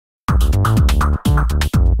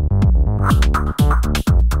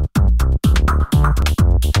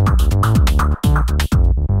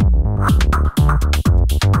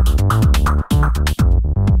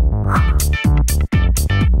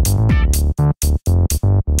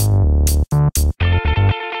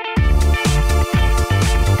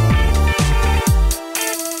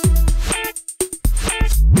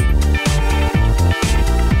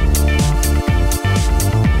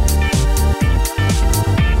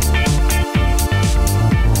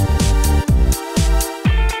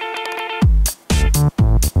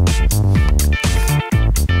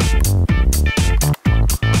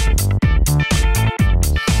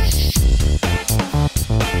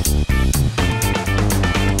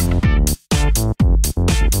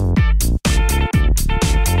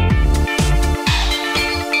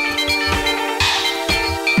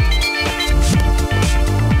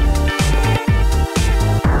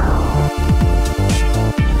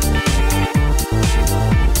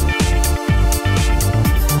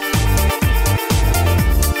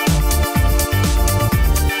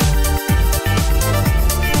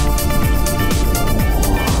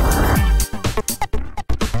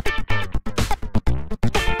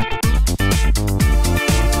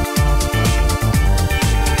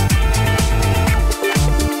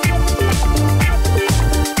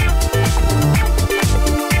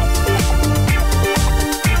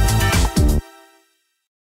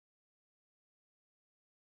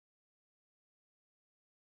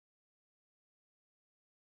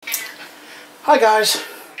Hi guys,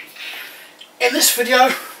 in this video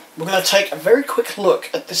we're going to take a very quick look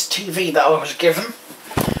at this TV that I was given.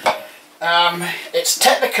 It's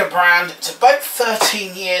Technica brand, it's about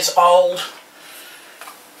 13 years old,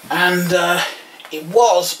 and it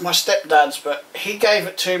was my stepdad's, but he gave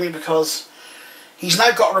it to me because he's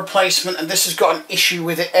now got a replacement and this has got an issue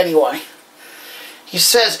with it anyway. He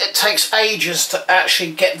says it takes ages to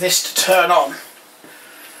actually get this to turn on.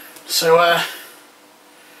 So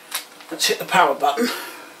let's hit the power button. Is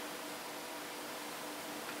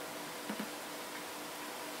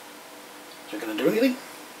it going to do anything?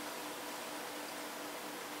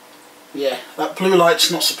 Yeah, that blue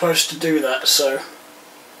light's not supposed to do that, so...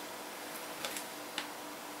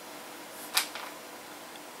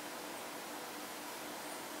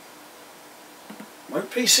 My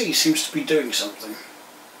PC seems to be doing something.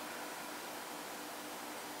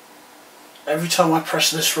 Every time I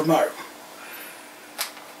press this remote.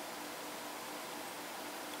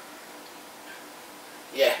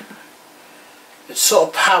 Yeah. It's sort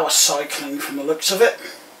of power cycling from the looks of it.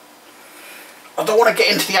 I don't want to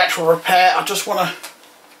get into the actual repair, I just want to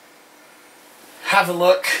have a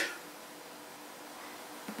look.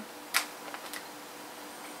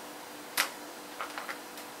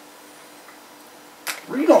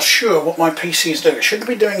 Really not sure what my PC is doing. It shouldn't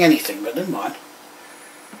be doing anything, but never mind.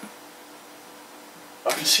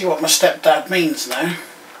 I can see what my stepdad means now.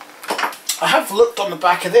 I have looked on the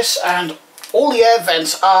back of this and all the air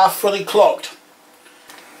vents are fully clogged.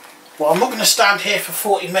 Well, I'm not going to stand here for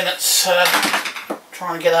 40 minutes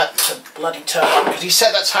trying to get that to bloody turn on, because he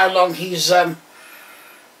said that's how long he's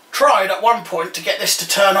tried at one point to get this to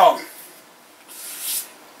turn on.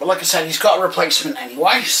 But like I said, he's got a replacement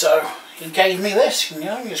anyway, so he gave me this, you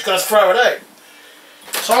know, he's got to throw it out.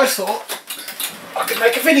 So I thought I could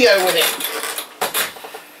make a video with it.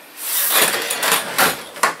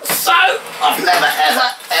 So, I've never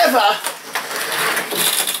ever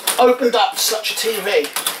opened up such a TV.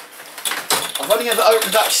 I've only ever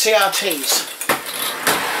opened up CRTs.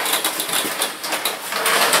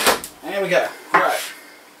 There we go, right.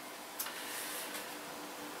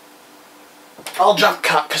 I'll jump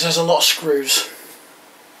cut because there's a lot of screws.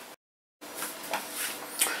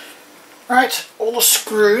 Right, all the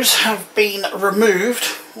screws have been removed,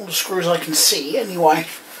 all the screws I can see anyway.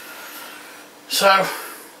 So,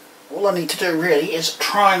 all I need to do really is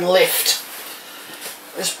try and lift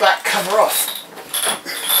this back cover off.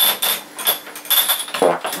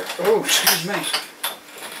 Oh, excuse me.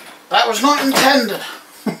 That was not intended.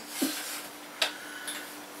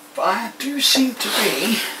 But I do seem to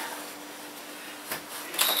be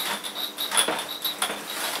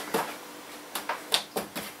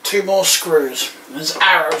two more screws. There's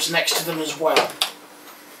arrows next to them as well.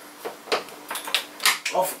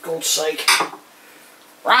 Oh, for God's sake.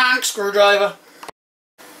 Rank screwdriver.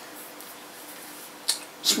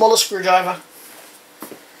 Smaller screwdriver.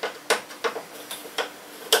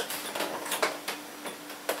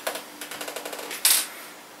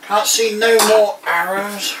 Can't see no more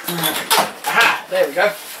arrows. Aha, there we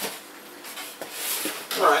go.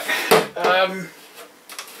 Right.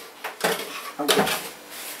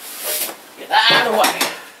 Get that out of the way.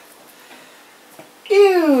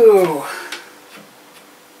 Ew.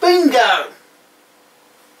 Bingo.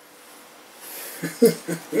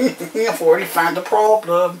 I've already found a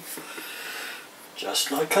problem.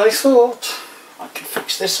 Just like I thought. I could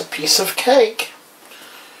fix this a piece of cake.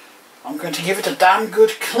 I'm going to give it a damn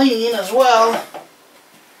good clean as well.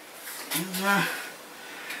 And, I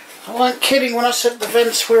wasn't kidding when I said the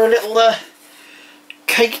vents were a little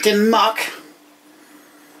caked in muck.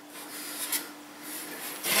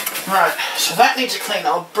 Right, so that needs a clean.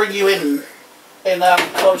 I'll bring you in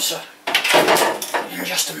closer in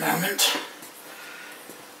just a moment.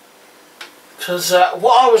 Because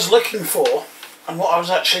what I was looking for, and what I was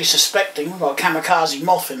actually suspecting, we've got a kamikaze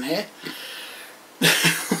moth in here,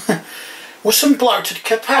 was some bloated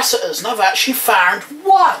capacitors, and I've actually found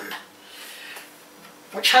one,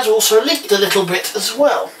 which has also leaked a little bit as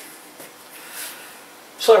well.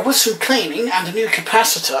 So with some cleaning and a new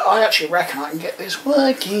capacitor, I actually reckon I can get this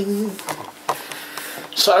working.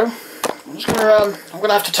 So I'm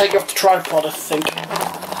gonna have to take you off the tripod, I think,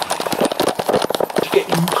 to get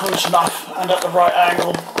you close enough and at the right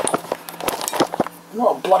angle. I'm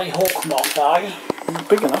not a bloody hawk moth, are you? You're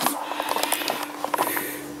big enough.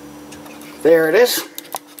 There it is.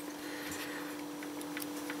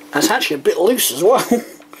 That's actually a bit loose as well.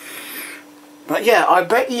 But yeah, I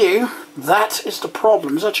bet you that is the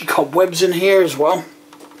problem. There's actually cobwebs in here as well.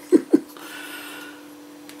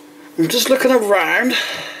 I'm just looking around.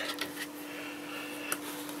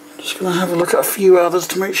 Gonna have a look at a few others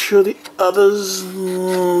to make sure the others,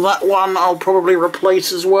 that one I'll probably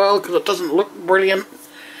replace as well because it doesn't look brilliant.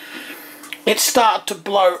 It started to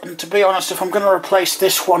bloat, and to be honest, if I'm going to replace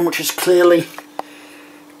this one, which is clearly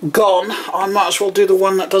gone, I might as well do the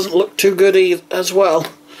one that doesn't look too good as well.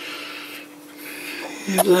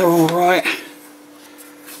 Yeah, they're alright.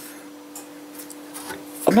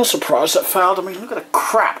 I'm not surprised that failed. I mean, look at the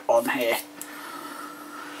crap on here.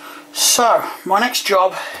 So, my next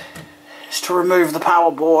job is to remove the power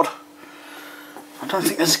board. I don't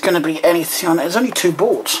think there's going to be anything on it. There's only 2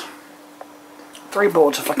 boards. 3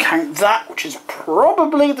 boards if I count that, which is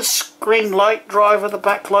probably the screen light driver, the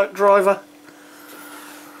backlight driver.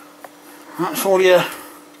 That's all your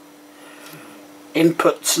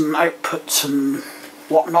inputs and outputs and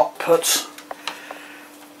whatnot puts.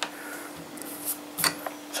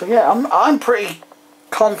 So yeah, I'm pretty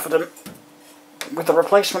confident with the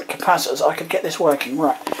replacement capacitors I could get this working.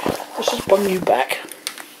 Right, let's just bung you back.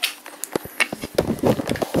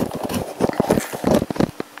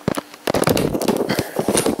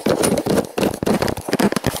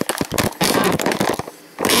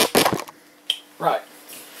 Right,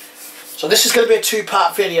 so this is going to be a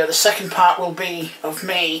 2-part video. The second part will be of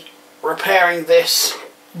me repairing this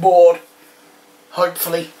board,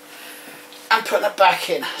 hopefully, and putting it back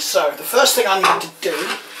in. So the first thing I need to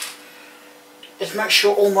do is make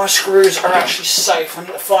sure all my screws are actually safe. I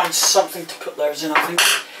need to find something to put those in. I think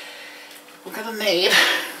we're going to need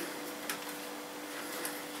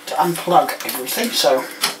to unplug everything. So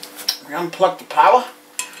we unplug the power.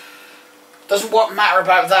 Doesn't matter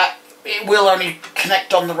about that. It will only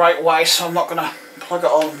connect on the right way, so I'm not going to plug it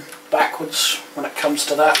on backwards when it comes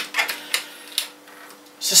to that.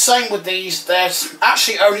 It's the same with these. There's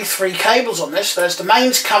actually only 3 cables on this. There's the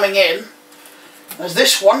mains coming in. There's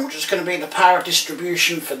this one, which is going to be the power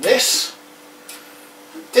distribution for this.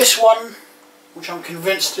 This one, which I'm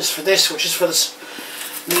convinced is for this, which is for the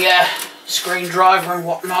screen driver and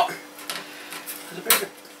whatnot. There's a bit of a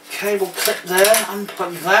cable clip there.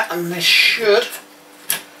 Unplug that, and this should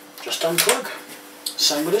just unplug.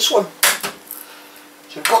 Same with this one.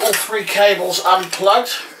 So I've got all 3 cables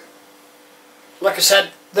unplugged. Like I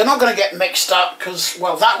said, they're not going to get mixed up because,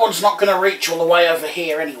 well, that one's not going to reach all the way over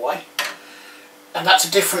here anyway. And that's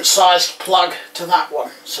a different sized plug to that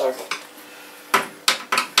one. So,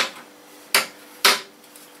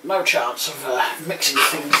 no chance of mixing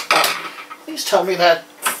things up. Please tell me they're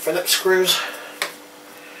Phillips screws.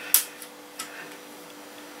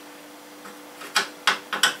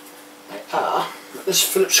 They are, but this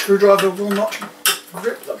Phillips screwdriver will not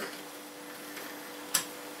grip them.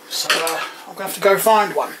 So I'm going to have to go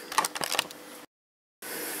find one.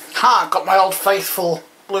 Ha! Got my old faithful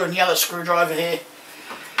blue and yellow screwdriver here.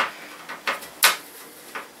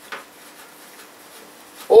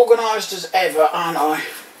 Organised as ever, aren't I?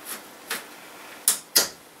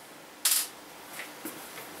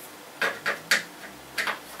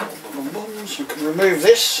 So we can remove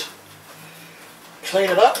this, clean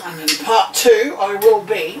it up, and in part 2 I will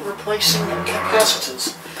be replacing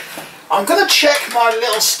capacitors. I'm going to check my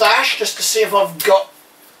little stash just to see if I've got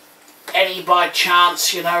any by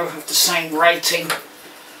chance, you know, of the same rating.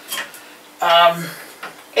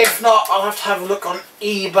 If not, I'll have to have a look on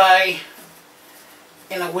eBay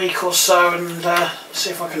in a week or so and see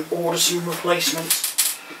if I can order some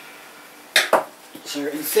replacements. So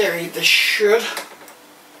in theory this should...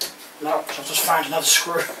 No, I've just found another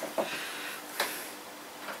screw.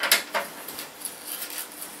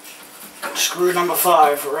 Screw number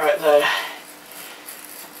 5 right there.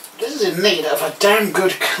 This is in need of a damn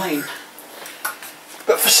good clean.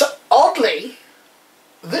 But oddly,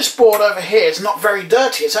 this board over here is not very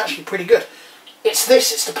dirty. It's actually pretty good. It's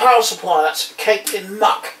the power supply that's caked in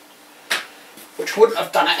muck, which wouldn't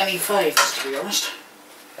have done it any favours, to be honest.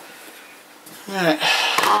 Right.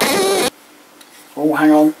 Oh,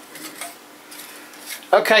 hang on.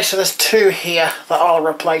 Okay, so there's 2 here that I'll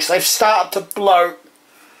replace. They've started to bloat.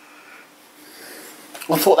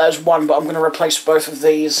 I thought there was 1, but I'm going to replace both of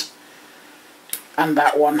these and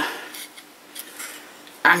that one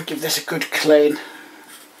and give this a good clean.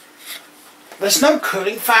 There's no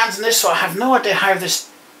cooling fans in this, so I have no idea how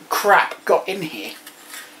this crap got in here.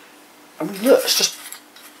 I mean, look, it's just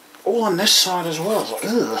all on this side as well. It's like,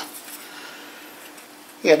 ugh.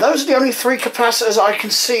 Yeah, those are the only 3 capacitors I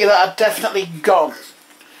can see that are definitely gone.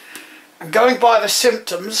 And going by the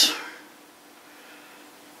symptoms,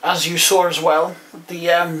 as you saw as well,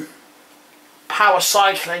 the power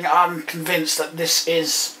cycling, I'm convinced that this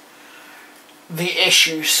is the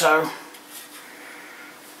issue, so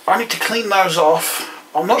I need to clean those off.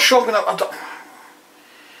 I'm not sure I'm going to...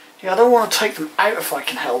 I don't want to take them out if I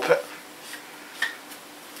can help it.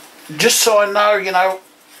 Just so I know, you know,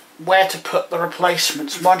 where to put the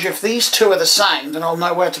replacements. Mind you, if these two are the same, then I'll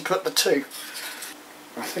know where to put the two.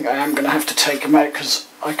 I think I am going to have to take them out because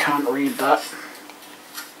I can't read that.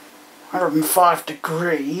 105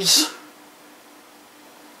 degrees.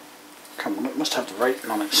 Come on, it must have the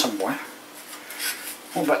rating on it somewhere.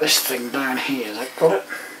 What about this thing down here? Has that got it?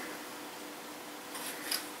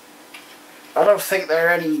 I don't think they're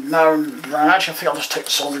any known brand. Actually, I think I'll just take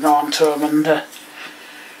the soldering arm to them and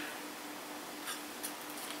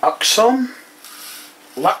Uxon?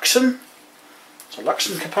 Luxon? It's a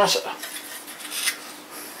Luxon capacitor.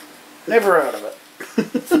 Never heard of it.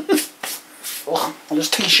 Well, this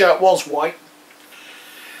t-shirt was white.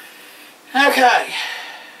 Okay.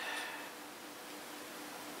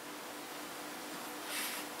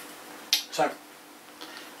 So,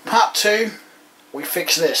 part 2, we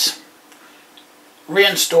fix this.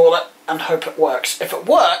 Reinstall it and hope it works. If it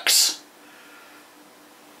works,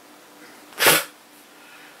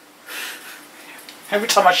 every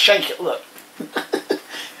time I shake it, look.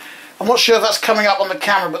 I'm not sure if that's coming up on the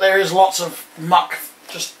camera, but there is lots of muck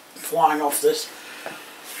just flying off this.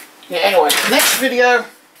 Yeah, anyway, next video,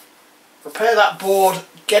 repair that board,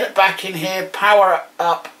 get it back in here, power it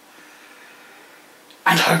up,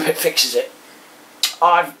 and hope it fixes it.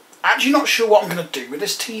 I'm actually not sure what I'm going to do with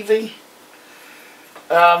this TV.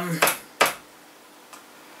 I'm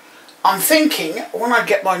thinking when I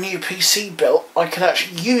get my new PC built, I could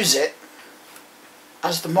actually use it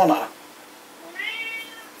as the monitor.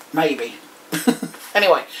 Maybe.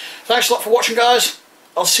 Anyway, thanks a lot for watching, guys.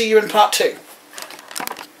 I'll see you in part 2.